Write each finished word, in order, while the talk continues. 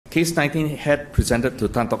Case 19 had presented to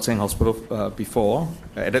Tan Tock Seng Hospital before.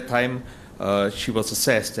 At that time, she was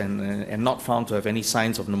assessed and not found to have any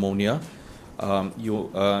signs of pneumonia.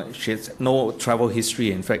 She has no travel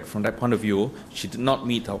history. In fact, from that point of view, she did not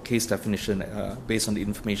meet our case definition based on the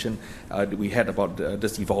information that we had about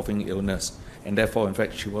this evolving illness. And therefore, in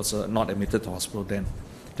fact, she was not admitted to hospital then.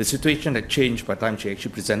 The situation had changed by the time she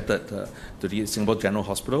actually presented to the Singapore General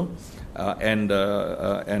Hospital, and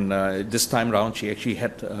this time round she actually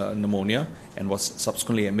had pneumonia and was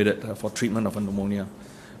subsequently admitted for treatment of a pneumonia.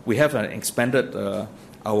 We have expanded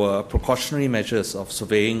our precautionary measures of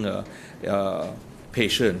surveying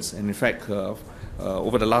patients, and in fact,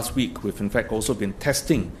 over the last week, we've in fact also been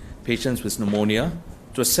testing patients with pneumonia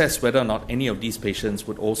to assess whether or not any of these patients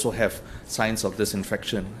would also have signs of this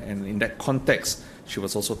infection. And in that context, she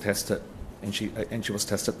was also tested, and she was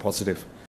tested positive.